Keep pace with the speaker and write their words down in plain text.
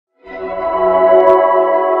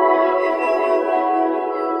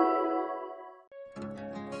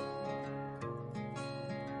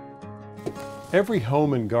Every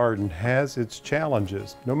home and garden has its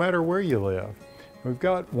challenges, no matter where you live. We've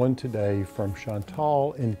got one today from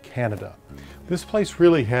Chantal in Canada. This place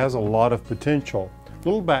really has a lot of potential. A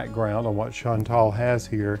little background on what Chantal has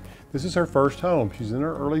here. This is her first home. She's in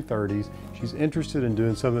her early 30s. She's interested in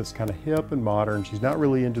doing something that's kind of hip and modern. She's not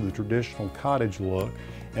really into the traditional cottage look.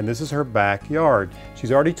 And this is her backyard.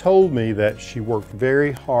 She's already told me that she worked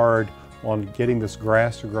very hard on getting this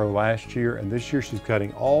grass to grow last year, and this year she's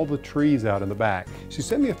cutting all the trees out in the back. She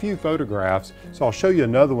sent me a few photographs, so I'll show you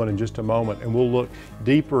another one in just a moment and we'll look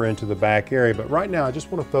deeper into the back area. But right now I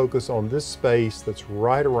just want to focus on this space that's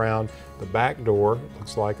right around the back door, it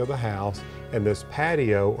looks like, of the house, and this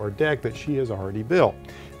patio or deck that she has already built.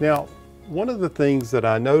 Now, one of the things that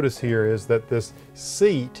I notice here is that this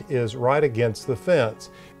seat is right against the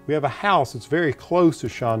fence. We have a house that's very close to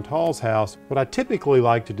Chantal's house. What I typically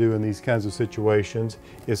like to do in these kinds of situations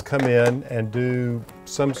is come in and do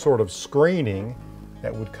some sort of screening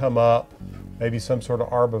that would come up, maybe some sort of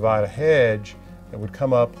arborvitae hedge that would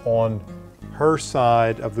come up on her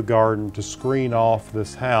side of the garden to screen off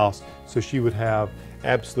this house so she would have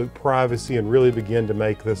absolute privacy and really begin to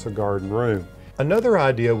make this a garden room. Another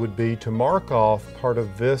idea would be to mark off part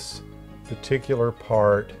of this particular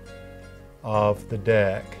part of the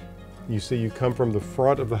deck. You see, you come from the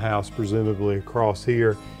front of the house, presumably across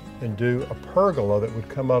here, and do a pergola that would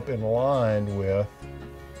come up in line with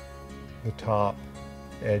the top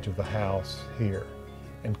edge of the house here,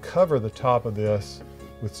 and cover the top of this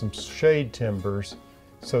with some shade timbers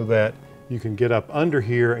so that you can get up under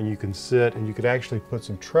here and you can sit, and you could actually put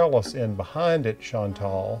some trellis in behind it,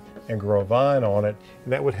 Chantal, and grow a vine on it,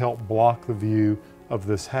 and that would help block the view of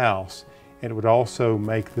this house. And it would also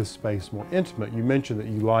make this space more intimate. You mentioned that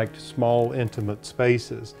you liked small, intimate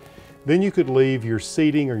spaces. Then you could leave your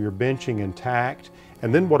seating or your benching intact.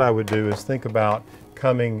 And then what I would do is think about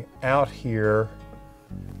coming out here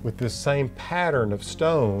with this same pattern of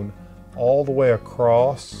stone all the way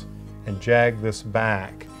across and jag this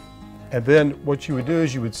back. And then what you would do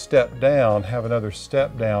is you would step down, have another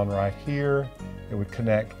step down right here. It would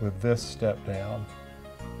connect with this step down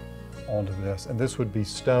onto this, and this would be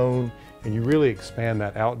stone, and you really expand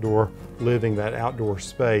that outdoor living, that outdoor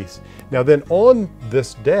space. Now then, on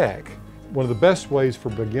this deck, one of the best ways for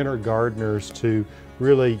beginner gardeners to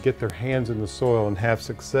really get their hands in the soil and have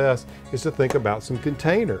success is to think about some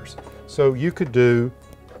containers. So you could do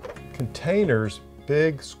containers,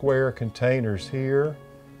 big square containers here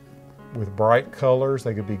with bright colors.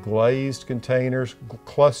 They could be glazed containers,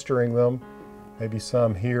 clustering them, maybe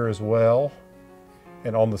some here as well,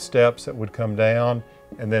 and on the steps that would come down,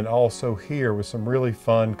 and then also here with some really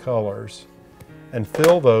fun colors. And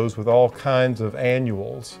fill those with all kinds of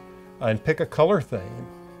annuals, and pick a color theme.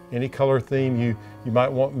 Any color theme you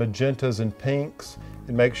might want, magentas and pinks,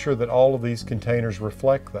 and make sure that all of these containers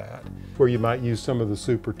reflect that. Where you might use some of the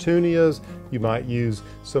supertunias, you might use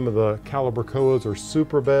some of the calibrachoas or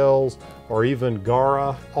superbells, or even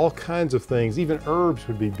gara, all kinds of things. Even herbs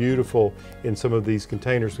would be beautiful in some of these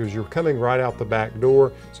containers because you're coming right out the back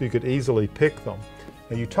door, so you could easily pick them.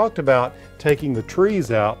 Now, you talked about taking the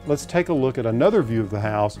trees out. Let's take a look at another view of the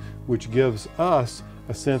house, which gives us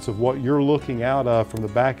a sense of what you're looking out of from the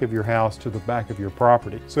back of your house to the back of your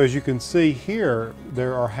property. So as you can see here,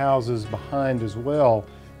 there are houses behind as well.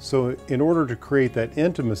 So in order to create that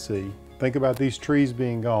intimacy, think about these trees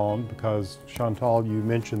being gone, because Chantal, you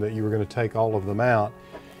mentioned that you were going to take all of them out.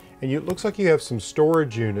 And it looks like you have some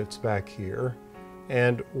storage units back here.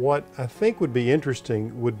 And what I think would be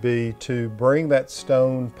interesting would be to bring that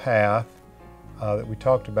stone path that we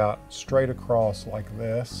talked about straight across like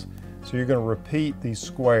this. So you're going to repeat these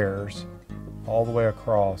squares all the way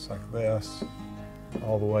across like this,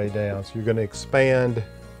 all the way down. So you're going to expand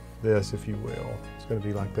this, if you will. It's going to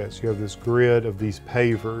be like that. So you have this grid of these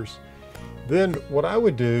pavers. Then what I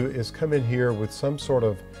would do is come in here with some sort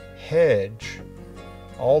of hedge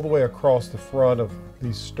all the way across the front of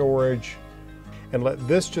these storage, and let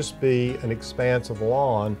this just be an expanse of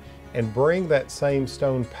lawn, and bring that same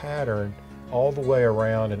stone pattern all the way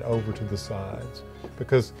around and over to the sides.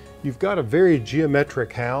 Because you've got a very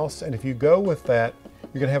geometric house, and if you go with that,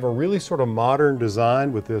 you're going to have a really sort of modern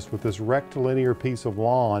design with this rectilinear piece of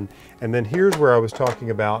lawn. And then here's where I was talking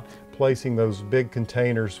about placing those big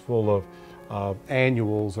containers full of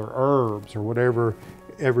annuals or herbs or whatever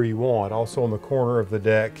you want. Also on the corner of the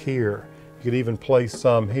deck here. You could even place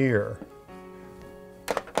some here,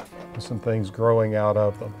 with some things growing out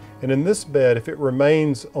of them. And in this bed, if it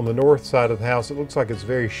remains on the north side of the house, it looks like it's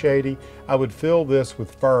very shady. I would fill this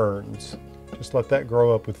with ferns. Just let that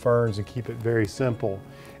grow up with ferns and keep it very simple.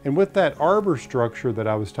 And with that arbor structure that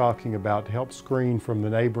I was talking about to help screen from the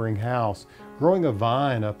neighboring house, growing a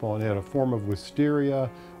vine up on it, a form of wisteria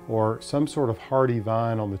or some sort of hardy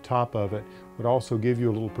vine on the top of it, would also give you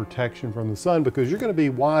a little protection from the sun, because you're going to be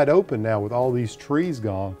wide open now with all these trees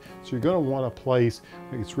gone. So you're going to want a place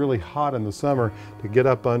where it's really hot in the summer to get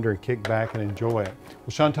up under and kick back and enjoy it. Well,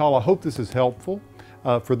 Chantal, I hope this is helpful.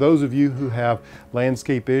 For those of you who have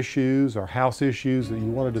landscape issues or house issues that you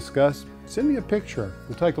want to discuss, send me a picture.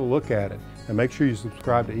 We'll take a look at it. And make sure you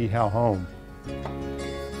subscribe to ehowhome.